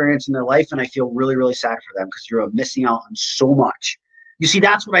never experience in their life. And I feel really, really sad for them, because you're missing out on so much. You see,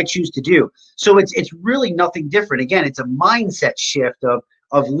 that's what I choose to do. So it's really nothing different. Again, it's a mindset shift of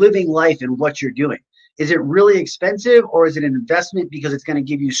living life and what you're doing. Is it really expensive, or is it an investment because it's going to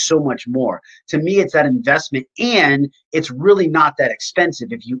give you so much more? To me, it's that investment, and it's really not that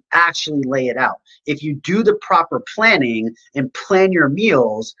expensive if you actually lay it out. If you do the proper planning and plan your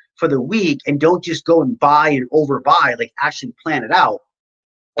meals for the week and don't just go and buy and overbuy, like actually plan it out,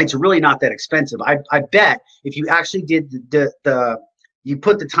 it's really not that expensive. I bet if you actually did you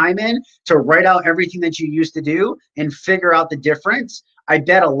put the time in to write out everything that you used to do and figure out the difference, I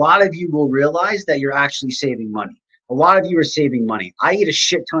bet a lot of you will realize that you're actually saving money. A lot of you are saving money. I eat a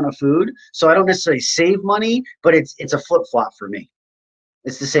shit ton of food, so I don't necessarily save money, but it's a flip-flop for me.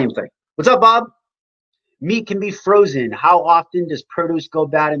 It's the same thing. What's up, Bob? Meat can be frozen. How often does produce go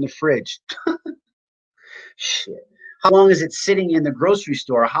bad in the fridge? Shit. How long is it sitting in the grocery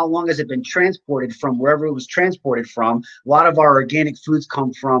store? How long has it been transported from wherever it was transported from? A lot of our organic foods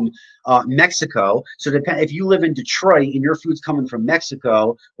come from Mexico. So if you live in Detroit and your food's coming from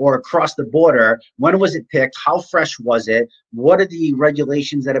Mexico or across the border, when was it picked? How fresh was it? What are the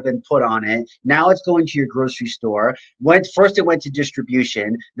regulations that have been put on it? Now it's going to your grocery store. First it went to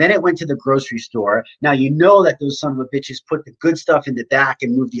distribution, then it went to the grocery store. Now you know that those son of a bitches put the good stuff in the back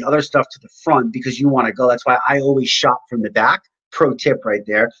and move the other stuff to the front because you want to go. That's why I always shop from the back. Pro tip right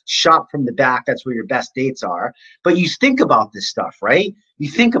there. Shop from the back. That's where your best dates are. But you think about this stuff, right? You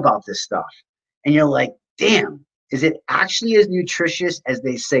think about this stuff and you're like, damn, is it actually as nutritious as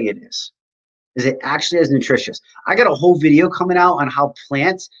they say it is? Is it actually as nutritious? I got a whole video coming out on how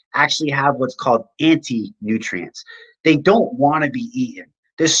plants actually have what's called anti-nutrients. They don't want to be eaten.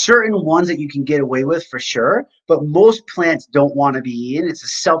 There's certain ones that you can get away with for sure, but most plants don't want to be eaten. It's a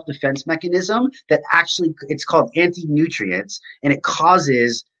self-defense mechanism that actually, it's called anti-nutrients, and it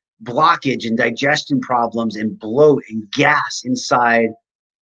causes blockage and digestion problems and bloat and gas inside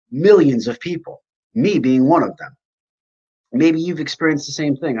millions of people, me being one of them. Maybe you've experienced the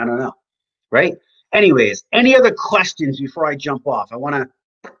same thing. I don't know, right? Anyways, any other questions before I jump off?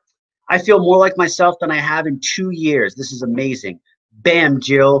 I feel more like myself than I have in 2 years. This is amazing. Bam,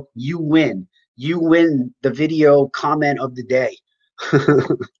 Jill, you win. You win the video comment of the day.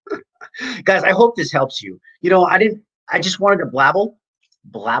 Guys, I hope this helps you. You know, I just wanted to blabble,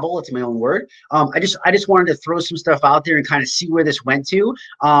 it's my own word. I just wanted to throw some stuff out there and kind of see where this went to.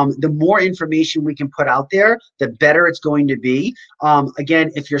 The more information we can put out there, the better it's going to be.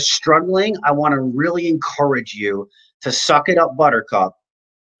 Again, if you're struggling, I want to really encourage you to suck it up, buttercup.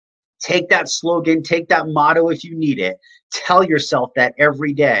 Take that slogan, take that motto if you need it. Tell yourself that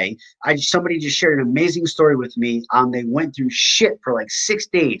every day. Somebody just shared an amazing story with me. They went through shit for like 6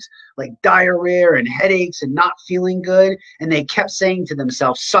 days, like diarrhea and headaches and not feeling good. And they kept saying to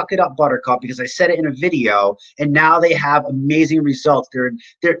themselves, suck it up, buttercup, because I said it in a video. And now they have amazing results.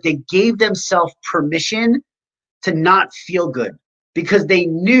 They gave themselves permission to not feel good because they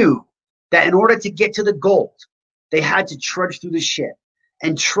knew that in order to get to the gold, they had to trudge through the shit.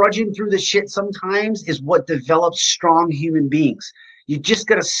 And trudging through the shit sometimes is what develops strong human beings. You just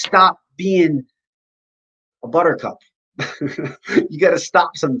got to stop being a buttercup. You got to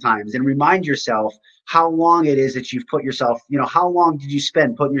stop sometimes and remind yourself how long it is that you've put yourself, how long did you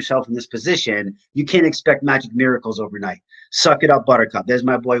spend putting yourself in this position? You can't expect magic miracles overnight. Suck it up, buttercup. There's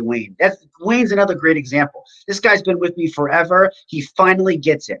my boy Wayne. Wayne's another great example. This guy's been with me forever. He finally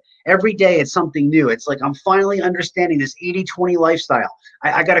gets it. Every day it's something new. It's like I'm finally understanding this 80-20 lifestyle.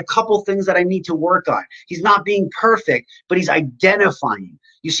 I got a couple things that I need to work on. He's not being perfect, but he's identifying.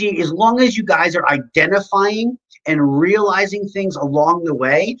 You see, as long as you guys are identifying and realizing things along the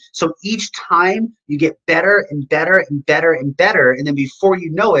way, so each time you get better and better and better and better, and then before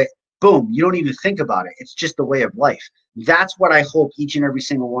you know it, boom, you don't even think about it. It's just the way of life. That's what I hope each and every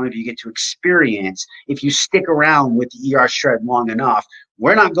single one of you get to experience if you stick around with the ᴱᴿShred long enough.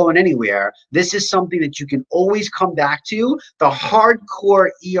 We're not going anywhere. This is something that you can always come back to. The hardcore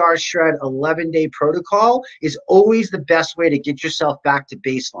ᴱᴿShred 11-day protocol is always the best way to get yourself back to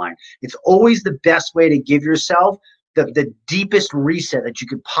baseline. It's always the best way to give yourself the deepest reset that you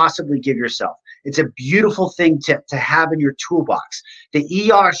could possibly give yourself. It's a beautiful thing to have in your toolbox. The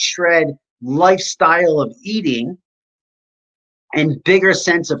ᴱᴿShred lifestyle of eating and bigger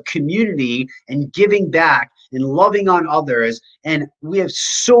sense of community and giving back and loving on others. And we have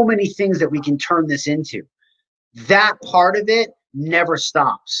so many things that we can turn this into. That part of it never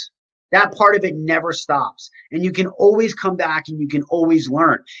stops. That part of it never stops. And you can always come back and you can always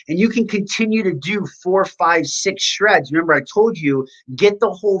learn. And you can continue to do 4, 5, 6 shreds. Remember, I told you, get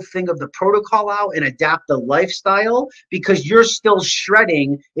the whole thing of the protocol out and adapt the lifestyle, because you're still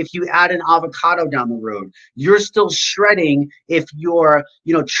shredding if you add an avocado down the road. You're still shredding if you're,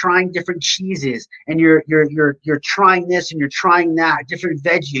 trying different cheeses and you're trying this and you're trying that, different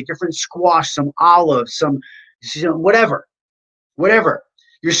veggie, different squash, some olives, some whatever.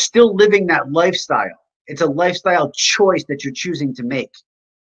 You're still living that lifestyle. It's a lifestyle choice that you're choosing to make.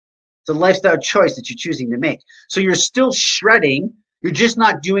 It's a lifestyle choice that you're choosing to make. So you're still shredding. You're just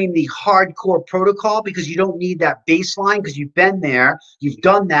not doing the hardcore protocol because you don't need that baseline, because you've been there, you've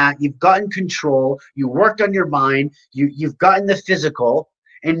done that, you've gotten control, you worked on your mind, you've gotten the physical,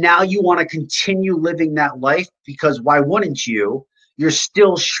 and now you want to continue living that life because why wouldn't you? You're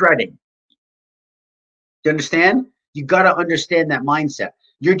still shredding. Do you understand? You got to understand that mindset.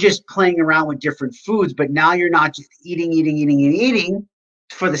 You're just playing around with different foods, but now you're not just eating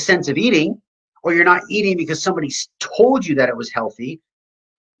for the sense of eating, or you're not eating because somebody told you that it was healthy.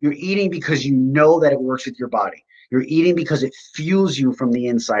 You're eating because you know that it works with your body. You're eating because it fuels you from the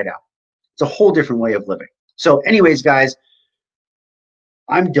inside out. It's a whole different way of living. So anyways, guys,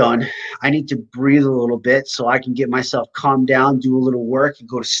 I'm done. I need to breathe a little bit so I can get myself calmed down, do a little work, and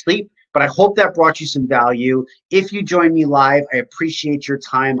go to sleep. But I hope that brought you some value. If you joined me live, I appreciate your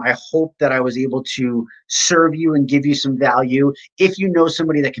time. I hope that I was able to serve you and give you some value. If you know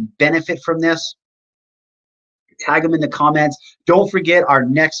somebody that can benefit from this, tag them in the comments. Don't forget, our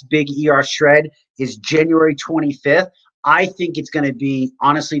next big ⴱⴉShred is January 25th. I think it's going to be,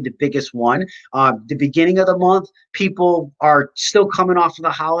 honestly, the biggest one. The beginning of the month, people are still coming off of the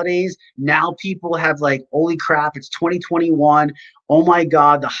holidays. Now people have like, holy crap, it's 2021. Oh my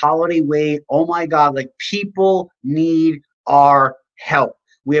God, the holiday wait. Oh my God, like people need our help.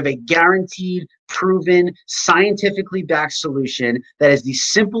 We have a guaranteed, proven, scientifically backed solution that is the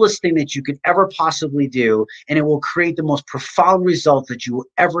simplest thing that you could ever possibly do, and it will create the most profound results that you will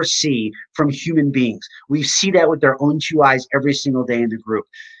ever see from human beings. We see that with our own two eyes every single day in the group.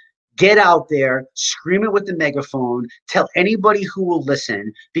 Get out there, scream it with the megaphone, tell anybody who will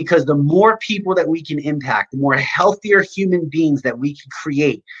listen, because the more people that we can impact, the more healthier human beings that we can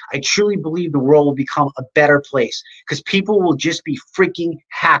create, I truly believe the world will become a better place, because people will just be freaking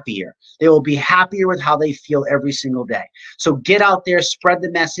happier. They will be happier with how they feel every single day. So get out there, spread the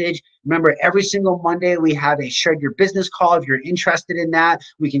message. Remember, every single Monday, we have a Shred Your Business call. If you're interested in that,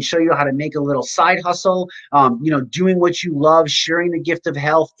 we can show you how to make a little side hustle, doing what you love, sharing the gift of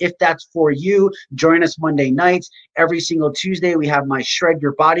health. If that's for you, join us Monday nights. Every single Tuesday, we have my Shred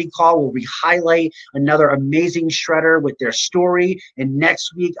Your Body call where we highlight another amazing shredder with their story. And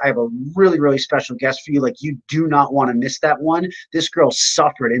next week, I have a really, really special guest for you. Like, you do not want to miss that one. This girl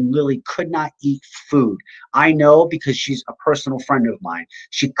suffered and literally could not eat food. I know, because she's a personal friend of mine.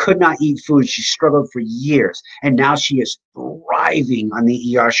 She could not eat food. She struggled for years, and now she is thriving on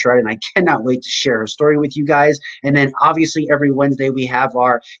the ⴱShred, and I cannot wait to share her story with you guys. And then obviously every Wednesday we have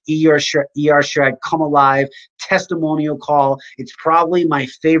our ⴱShred Come Alive testimonial call. It's probably my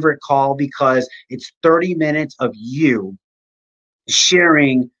favorite call because it's 30 minutes of you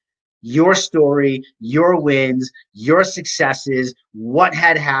sharing your story, your wins, your successes, what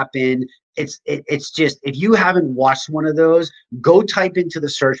had happened. It's just, if you haven't watched one of those, go type into the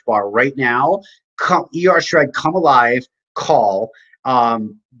search bar right now, ⴱShred Come Alive call.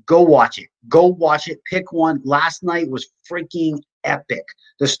 Go watch it. Go watch it. Pick one. Last night was freaking epic.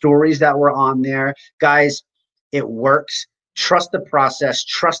 The stories that were on there, guys, it works. Trust the process,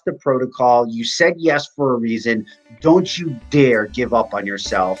 trust the protocol. You said yes for a reason. Don't you dare give up on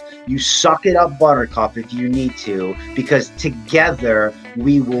yourself. You suck it up, Buttercup, if you need to, because together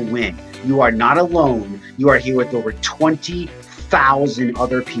we will win. You are not alone. You are here with over 20,000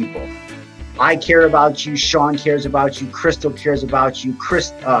 other people. I care about you. Sean cares about you. Crystal cares about you.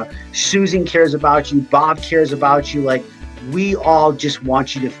 Susan cares about you. Bob cares about you. Like, we all just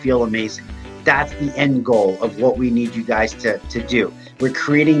want you to feel amazing. That's the end goal of what we need you guys to do. We're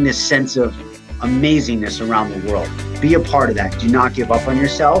creating this sense of amazingness around the world. Be a part of that. Do not give up on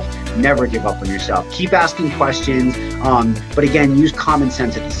yourself. Never give up on yourself. Keep asking questions, but again, use common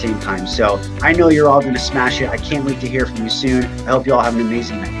sense at the same time. So I know you're all going to smash it. I can't wait to hear from you soon. I hope you all have an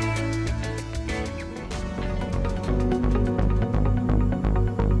amazing night.